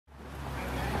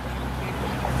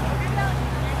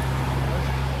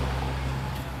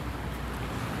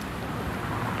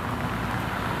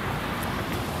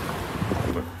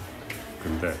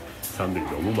사람들이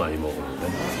너무 많이 먹었는데.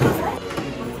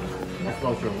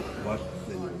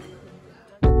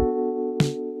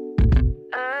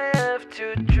 I have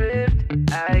to drift,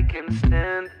 I can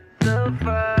stand the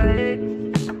fight.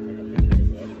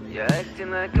 You're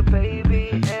acting like a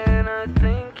baby and I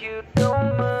think you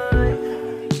don't mind.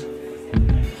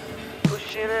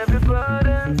 Pushing every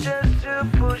button just to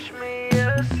push me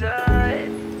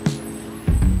aside.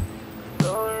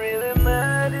 Don't really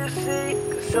matter, see,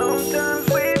 'cause sometimes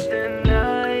we've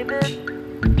denied it.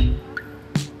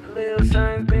 The little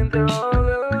sign's been there all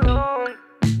along.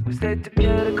 We stayed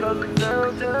together 'cause we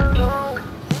felt alone.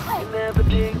 You never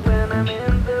dig when I'm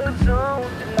in the zone.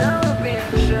 And now I'm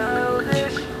being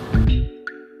childish,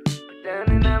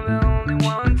 pretending I'm the only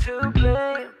one to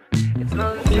blame. It's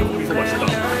not the same 이거 맛있다.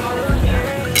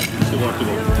 뜨거워,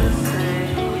 뜨거워.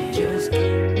 just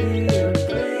give me a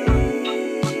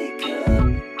break up.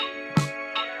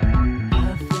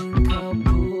 I think I'll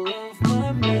pull off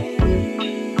my makeup.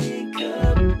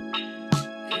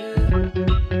 Yeah.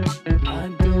 I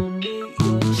don't need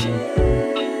your checkup,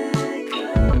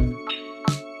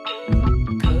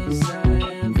 'cause I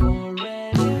have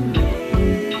already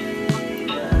made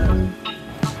up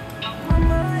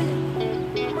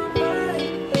my mind,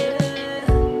 yeah.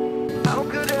 How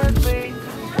could it be?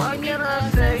 What can I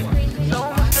say? So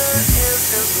much that is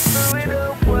since we threw it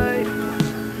away.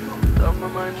 Thought my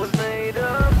mind was made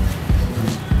up,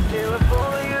 still I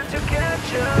follow you to catch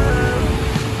up.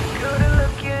 Couldn't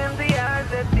look you in the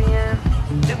eyes at the end.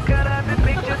 Just got out the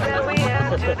pictures that we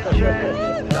had to the trend.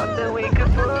 Thought that we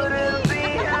could put it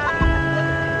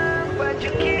behind, but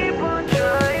you keep on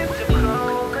trying to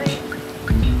call me.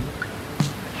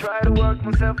 I try to work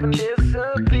myself and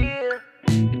disappear.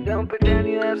 Don't pretend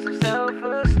you have some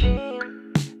self-esteem.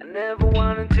 I never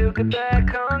wanted to get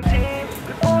back on team.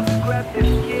 We both grabbed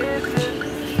these kisses,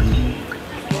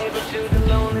 gave it to the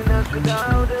loneliness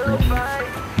without a fight.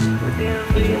 We didn't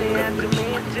really have to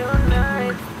meet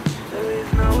tonight. There is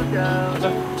no doubt.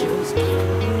 Just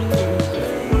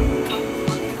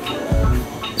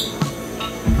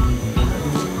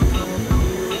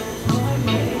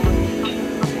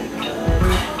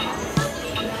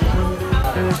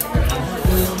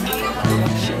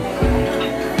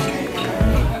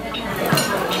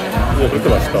이거 그렇게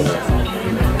맛있다고.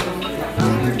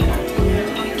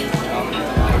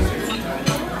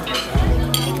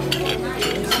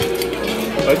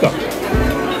 맛있다.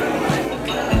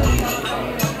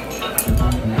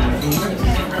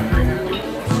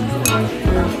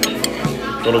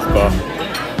 썰어줄까?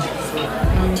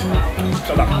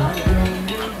 짜다.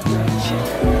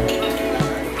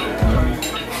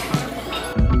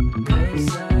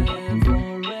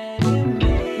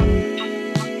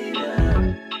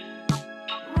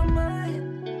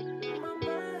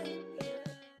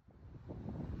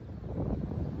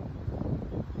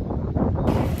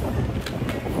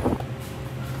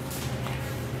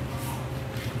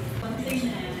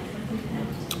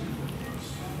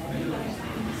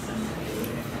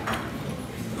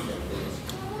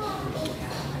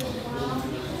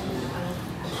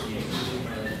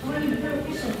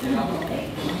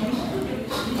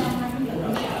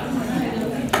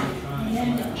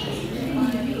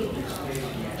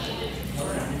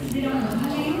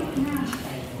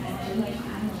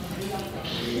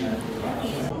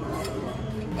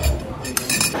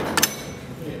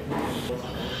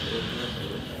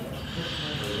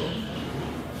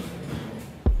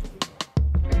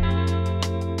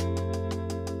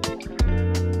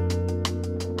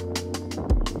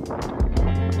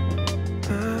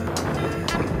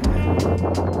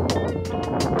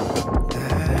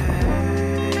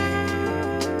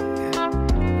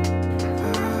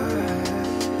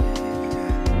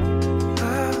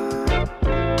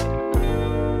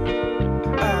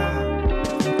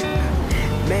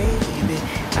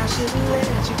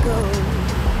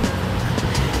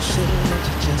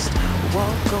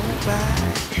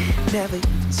 Never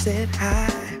even said hi,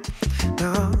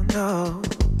 no,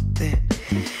 then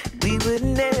we would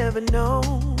never know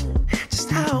just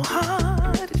how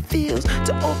hard it feels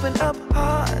to open up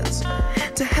hearts,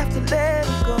 to have to let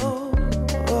it go.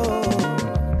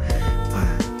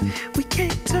 But we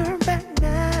can't turn back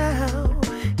now,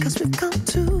 'cause we've come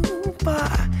too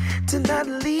far to not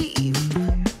leave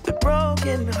the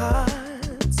broken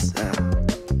hearts.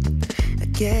 I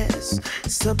guess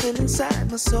something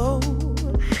inside my soul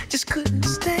just couldn't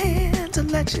stand to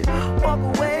let you walk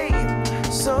away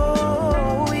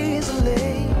so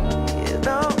easily.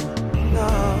 No.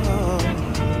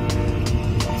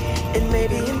 And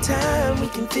maybe in time we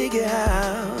can figure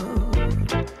out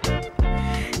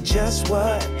just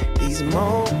what these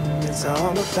moments are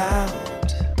all about.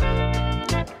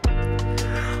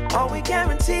 All we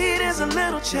guaranteed is a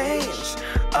little change.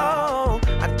 Oh,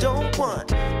 I don't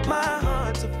want my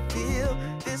heart to feel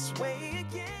this way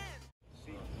again.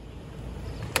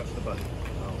 Press the button.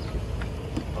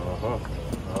 Uh-huh.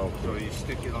 Oh, so you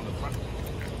stick it on the front.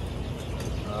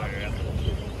 Yeah.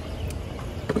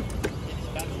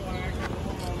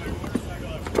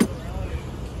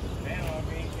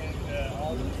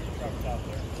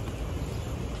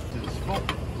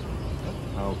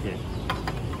 Okay.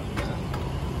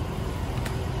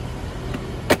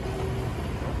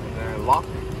 And then lock.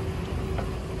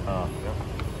 Yep.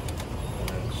 And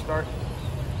then start.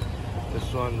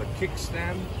 This one, the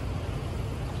kickstand.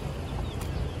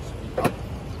 Up.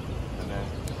 And then.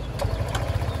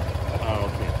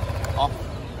 Okay. Off.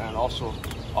 And also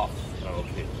off.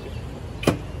 Okay.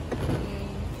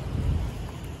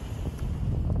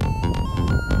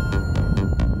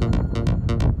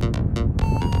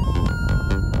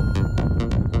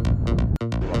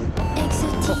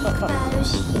 Pas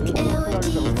logique,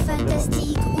 érotique,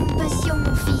 fantastique, une passion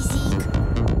physique.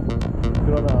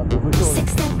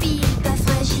 Sexe tapis, pas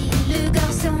fragile, le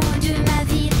garçon de ma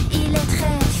ville, il est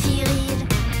très viril.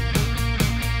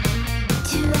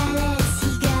 Tu as les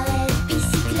cigarettes,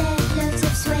 bicyclette, le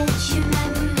top sweat, je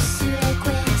m'amuse sur les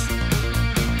couettes.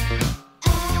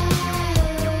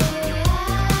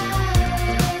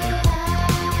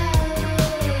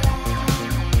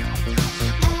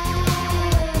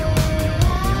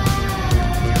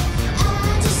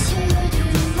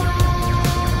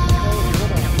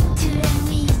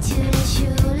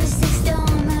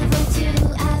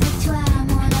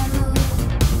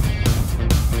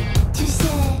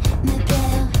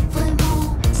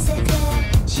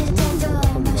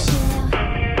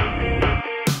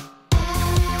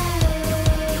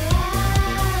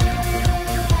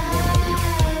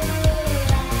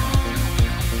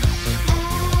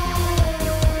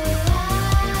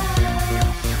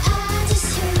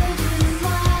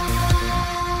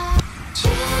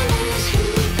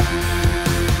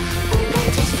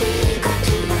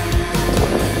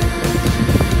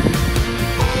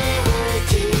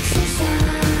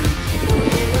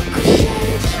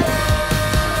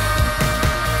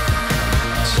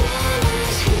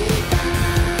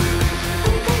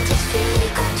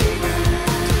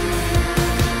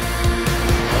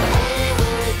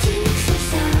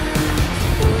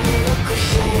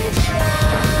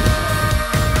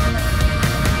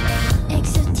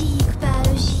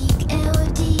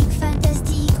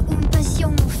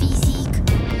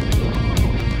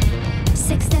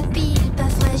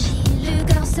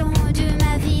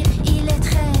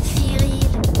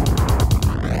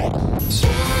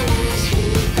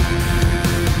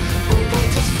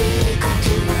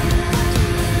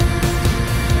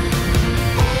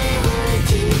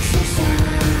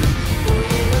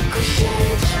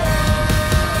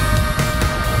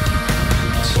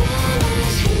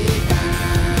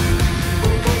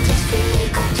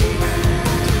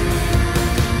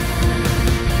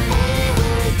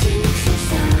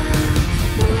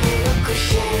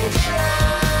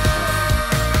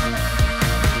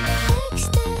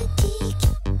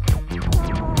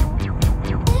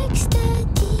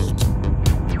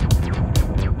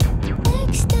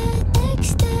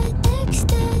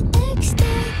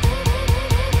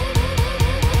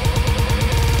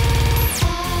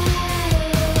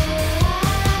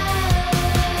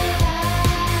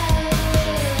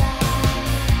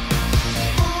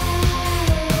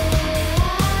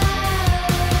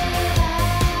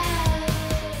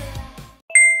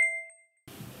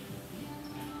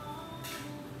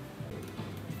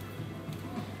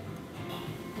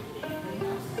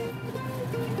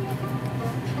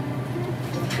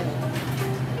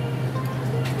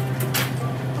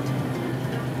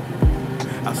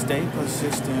 I'll stay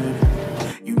persistent.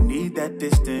 You need that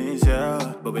distance,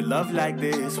 yeah. But with love like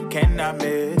this, we cannot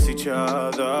miss each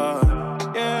other.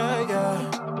 Yeah,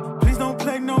 yeah. Please don't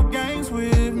play no games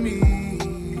with me.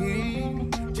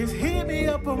 Just hit me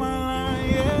up on my line,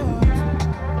 yeah.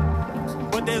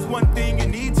 But there's one thing you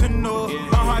need to know.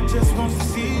 My heart just wants to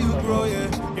see you grow, yeah.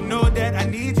 You know that I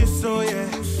need you so, yeah.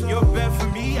 You're bad for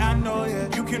me, I know, yeah.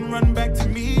 You can run back to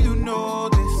me, you know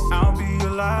this. I'll be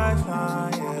your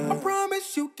lifeline, yeah. I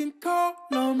promise you can call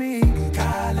on me.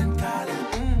 Calling, calling,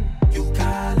 you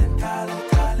calling, calling,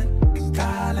 calling,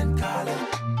 calling, calling.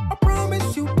 I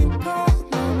promise you can call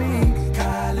on me.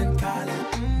 Calling, calling,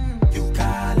 you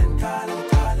calling, calling,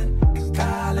 calling,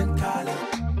 calling, calling.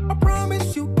 I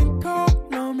promise you can call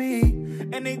on me.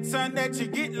 Anytime that you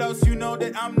get lost, you know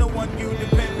that I'm the one you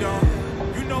depend on.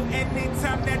 You know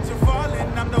anytime that you're falling,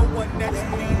 I'm the one that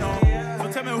you lean on.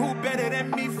 So tell me who better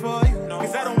than me for you,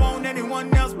 'cause I don't want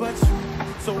anyone else but you.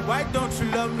 So why don't you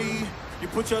love me? You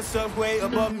put yourself way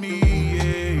above me,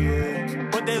 yeah, yeah.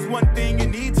 But there's one thing you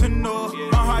need to know.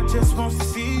 My heart just wants to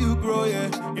see you grow, yeah.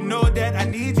 You know that I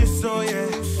need you so, yeah.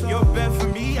 You're bad for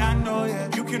me, I know, yeah.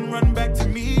 You can run back to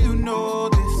me, you know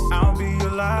this. I'll be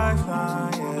your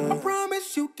lifeline, yeah. I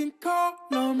promise you can call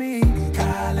on me.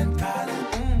 Calling, calling,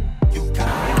 you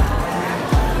calling,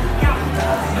 calling,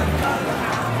 calling.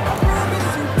 I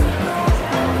promise you can call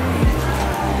on me.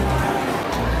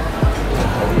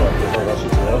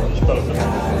 가시고요. 식사를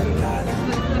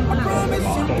I promise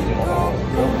you can call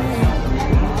on me.